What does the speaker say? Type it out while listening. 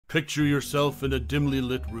Picture yourself in a dimly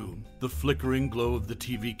lit room, the flickering glow of the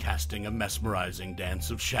TV casting a mesmerizing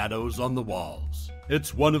dance of shadows on the walls.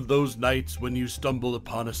 It's one of those nights when you stumble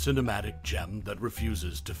upon a cinematic gem that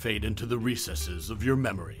refuses to fade into the recesses of your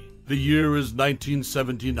memory. The year is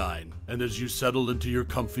 1979, and as you settle into your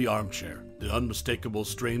comfy armchair, the unmistakable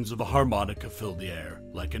strains of a harmonica fill the air,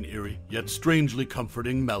 like an eerie, yet strangely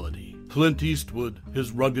comforting melody. Clint Eastwood,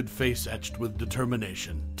 his rugged face etched with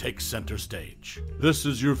determination, takes center stage. This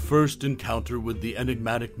is your first encounter with the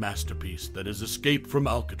enigmatic masterpiece that is Escape from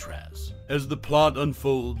Alcatraz. As the plot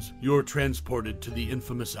unfolds, you're transported to the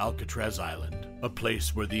infamous Alcatraz Island, a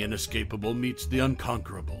place where the inescapable meets the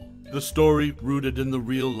unconquerable. The story, rooted in the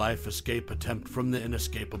real-life escape attempt from the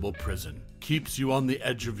inescapable prison, keeps you on the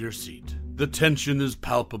edge of your seat. The tension is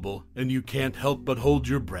palpable, and you can't help but hold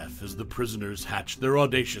your breath as the prisoners hatch their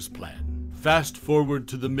audacious plan. Fast forward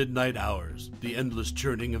to the midnight hours, the endless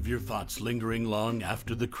churning of your thoughts lingering long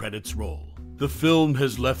after the credits roll. The film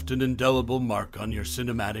has left an indelible mark on your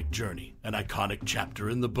cinematic journey, an iconic chapter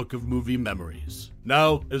in the book of movie memories.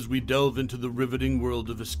 Now, as we delve into the riveting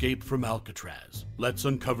world of Escape from Alcatraz, let's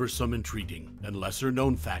uncover some intriguing and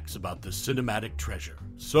lesser-known facts about this cinematic treasure.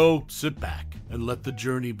 So, sit back and let the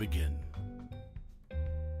journey begin.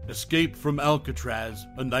 Escape from Alcatraz,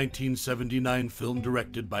 a 1979 film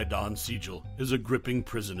directed by Don Siegel, is a gripping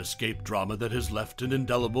prison escape drama that has left an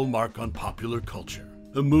indelible mark on popular culture.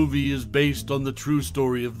 The movie is based on the true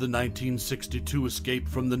story of the 1962 escape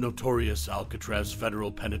from the notorious Alcatraz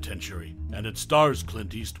Federal Penitentiary, and it stars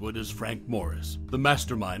Clint Eastwood as Frank Morris, the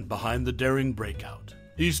mastermind behind the daring breakout.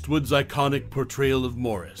 Eastwood's iconic portrayal of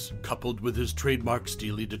Morris, coupled with his trademark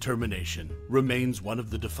steely determination, remains one of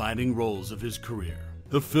the defining roles of his career.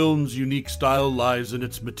 The film's unique style lies in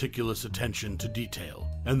its meticulous attention to detail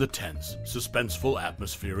and the tense, suspenseful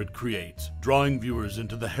atmosphere it creates, drawing viewers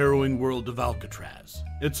into the harrowing world of Alcatraz.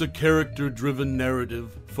 It's a character-driven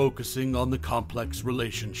narrative focusing on the complex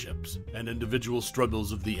relationships and individual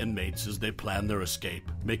struggles of the inmates as they plan their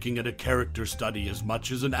escape, making it a character study as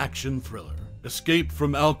much as an action thriller. Escape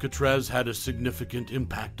from Alcatraz had a significant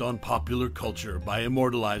impact on popular culture by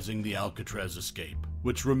immortalizing the Alcatraz escape,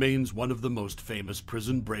 which remains one of the most famous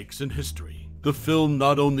prison breaks in history. The film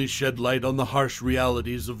not only shed light on the harsh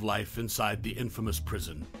realities of life inside the infamous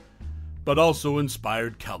prison, but also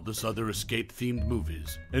inspired countless other escape-themed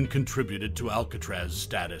movies and contributed to Alcatraz's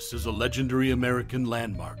status as a legendary American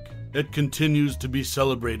landmark. It continues to be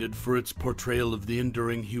celebrated for its portrayal of the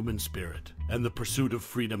enduring human spirit and the pursuit of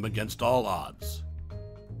freedom against all odds.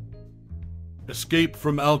 Escape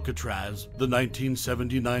from Alcatraz, the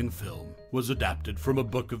 1979 film, was adapted from a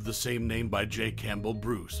book of the same name by J. Campbell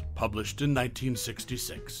Bruce, published in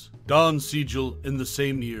 1966. Don Siegel, in the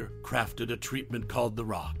same year, crafted a treatment called The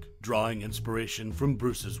Rock, drawing inspiration from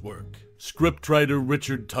Bruce's work. Scriptwriter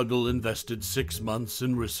Richard Tuggle invested 6 months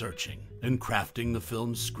in researching and crafting the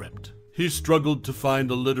film's script. He struggled to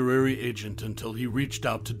find a literary agent until he reached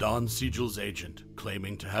out to Don Siegel's agent,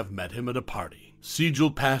 claiming to have met him at a party. Siegel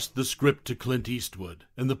passed the script to Clint Eastwood,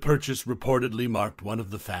 and the purchase reportedly marked one of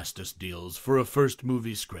the fastest deals for a first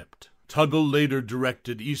movie script. Tuggle later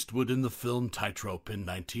directed Eastwood in the film Tightrope in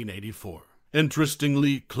 1984.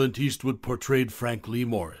 Interestingly, Clint Eastwood portrayed Frank Lee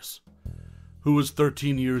Morris, who was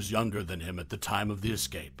 13 years younger than him at the time of the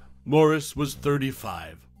escape. Morris was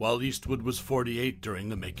 35, while Eastwood was 48 during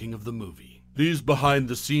the making of the movie. These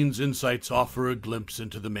behind-the-scenes insights offer a glimpse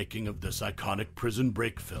into the making of this iconic prison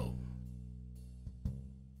break film.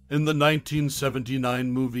 In the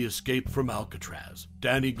 1979 movie Escape from Alcatraz,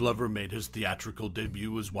 Danny Glover made his theatrical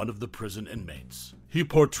debut as one of the prison inmates. He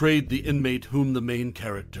portrayed the inmate whom the main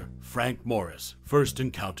character, Frank Morris, first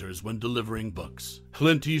encounters when delivering books.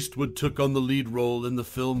 Clint Eastwood took on the lead role in the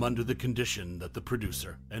film under the condition that the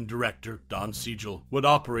producer and director, Don Siegel, would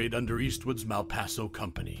operate under Eastwood's Malpaso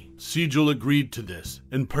company. Siegel agreed to this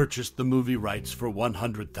and purchased the movie rights for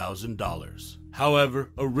 $100,000.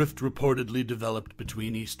 However, a rift reportedly developed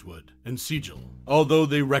between Eastwood and Siegel. Although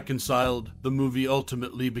they reconciled, the movie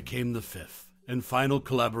ultimately became the fifth and final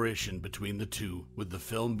collaboration between the two, with the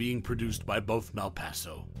film being produced by both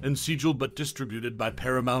Malpaso and Siegel but distributed by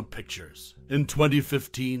Paramount Pictures. In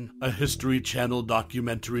 2015, a History Channel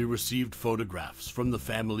documentary received photographs from the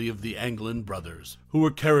family of the Anglin brothers, who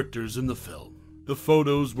were characters in the film. The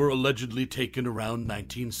photos were allegedly taken around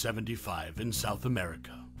 1975 in South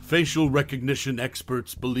America. Facial recognition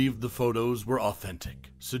experts believed the photos were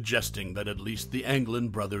authentic, suggesting that at least the Anglin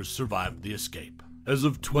brothers survived the escape. As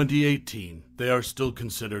of 2018, they are still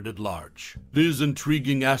considered at large. These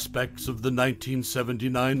intriguing aspects of the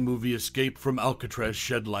 1979 movie Escape from Alcatraz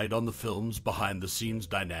shed light on the film's behind-the-scenes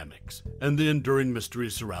dynamics and the enduring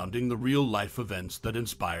mystery surrounding the real-life events that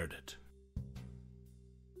inspired it.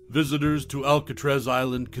 Visitors to Alcatraz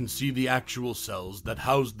Island can see the actual cells that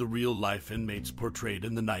housed the real-life inmates portrayed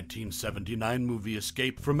in the 1979 movie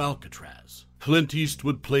Escape from Alcatraz. Clint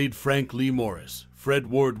Eastwood played Frank Lee Morris, Fred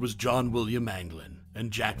Ward was John William Anglin,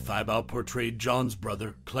 and Jack Thibeau portrayed John's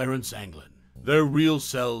brother, Clarence Anglin. Their real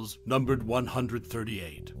cells numbered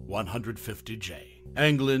 138, 150J.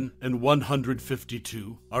 Anglin and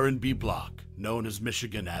 152 are in B Block, known as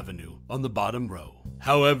Michigan Avenue, on the bottom row.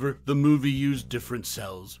 However, the movie used different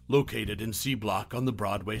cells, located in C Block on the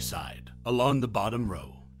Broadway side, along the bottom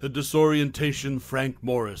row. The disorientation Frank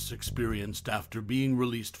Morris experienced after being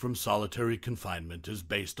released from solitary confinement is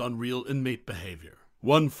based on real inmate behavior.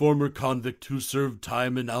 One former convict who served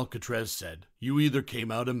time in Alcatraz said, "You either came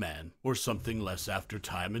out a man or something less after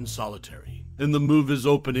time in solitary." In the movie's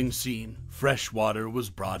opening scene, fresh water was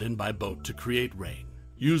brought in by boat to create rain.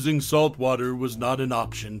 Using salt water was not an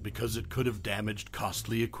option because it could have damaged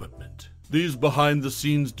costly equipment. These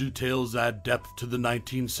behind-the-scenes details add depth to the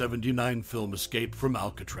 1979 film Escape from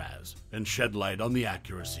Alcatraz and shed light on the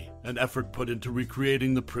accuracy and effort put into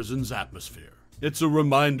recreating the prison's atmosphere. It's a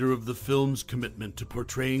reminder of the film's commitment to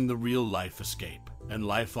portraying the real-life escape and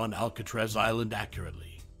life on Alcatraz Island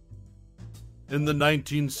accurately. In the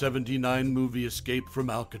 1979 movie Escape from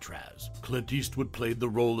Alcatraz, Clint Eastwood played the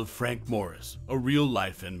role of Frank Morris, a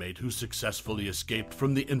real-life inmate who successfully escaped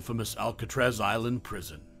from the infamous Alcatraz Island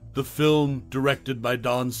prison. The film, directed by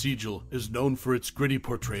Don Siegel, is known for its gritty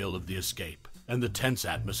portrayal of the escape and the tense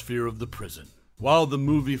atmosphere of the prison. While the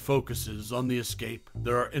movie focuses on the escape,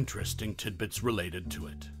 there are interesting tidbits related to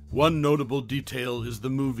it. One notable detail is the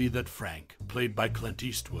movie that Frank, played by Clint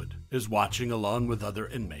Eastwood, is watching along with other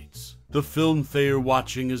inmates. The film Thayer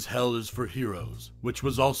Watching as Hell is for Heroes, which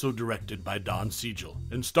was also directed by Don Siegel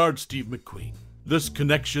and starred Steve McQueen. This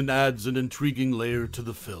connection adds an intriguing layer to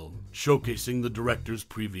the film, showcasing the director's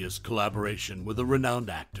previous collaboration with a renowned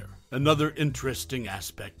actor. Another interesting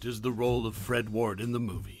aspect is the role of Fred Ward in the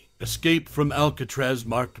movie. Escape from Alcatraz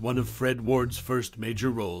marked one of Fred Ward's first major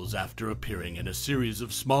roles after appearing in a series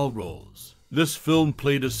of small roles. This film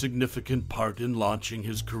played a significant part in launching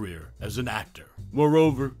his career as an actor.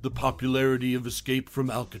 Moreover, the popularity of Escape from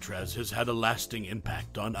Alcatraz has had a lasting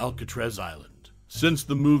impact on Alcatraz Island. Since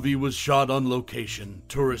the movie was shot on location,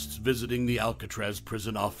 tourists visiting the Alcatraz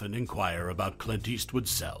prison often inquire about Clint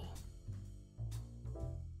Eastwood's cell.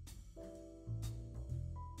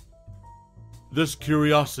 This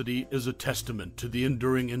curiosity is a testament to the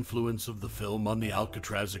enduring influence of the film on the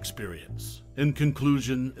Alcatraz experience. In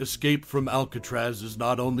conclusion, Escape from Alcatraz is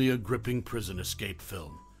not only a gripping prison escape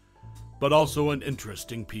film, but also an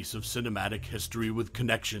interesting piece of cinematic history with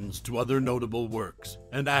connections to other notable works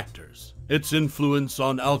and actors. Its influence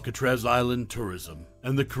on Alcatraz Island tourism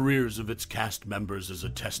and the careers of its cast members is a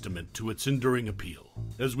testament to its enduring appeal.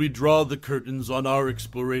 As we draw the curtains on our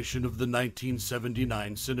exploration of the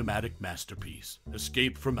 1979 cinematic masterpiece,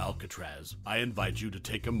 Escape from Alcatraz, I invite you to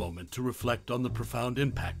take a moment to reflect on the profound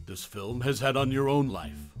impact this film has had on your own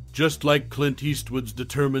life. Just like Clint Eastwood's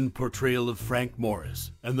determined portrayal of Frank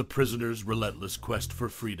Morris and the prisoner's relentless quest for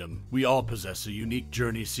freedom, we all possess a unique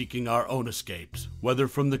journey seeking our own escapes, whether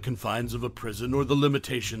from the confines of a prison or the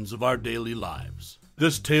limitations of our daily lives.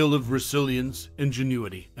 This tale of resilience,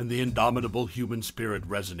 ingenuity, and the indomitable human spirit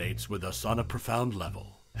resonates with us on a profound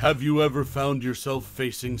level. Have you ever found yourself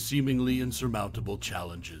facing seemingly insurmountable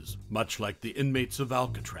challenges, much like the inmates of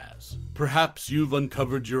Alcatraz? Perhaps you've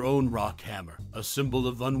uncovered your own rock hammer, a symbol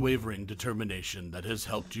of unwavering determination that has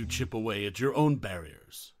helped you chip away at your own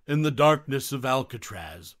barriers. In the darkness of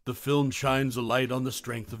Alcatraz, the film shines a light on the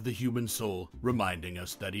strength of the human soul, reminding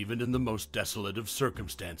us that even in the most desolate of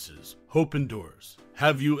circumstances, hope endures.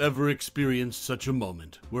 Have you ever experienced such a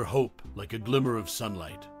moment where hope, like a glimmer of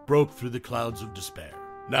sunlight, broke through the clouds of despair?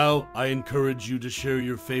 Now, I encourage you to share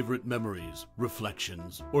your favorite memories,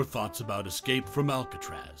 reflections, or thoughts about Escape from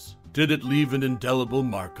Alcatraz. Did it leave an indelible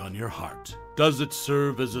mark on your heart? Does it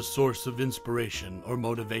serve as a source of inspiration or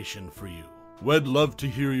motivation for you? We'd love to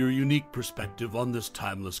hear your unique perspective on this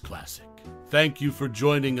timeless classic. Thank you for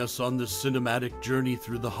joining us on this cinematic journey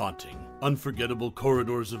through the haunting, unforgettable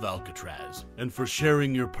corridors of Alcatraz, and for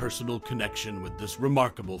sharing your personal connection with this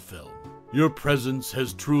remarkable film. Your presence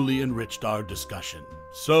has truly enriched our discussion.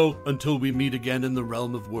 So, until we meet again in the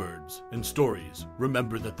realm of words and stories,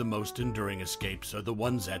 remember that the most enduring escapes are the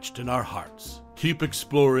ones etched in our hearts. Keep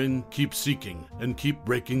exploring, keep seeking, and keep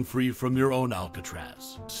breaking free from your own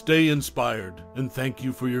Alcatraz. Stay inspired, and thank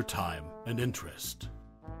you for your time and interest.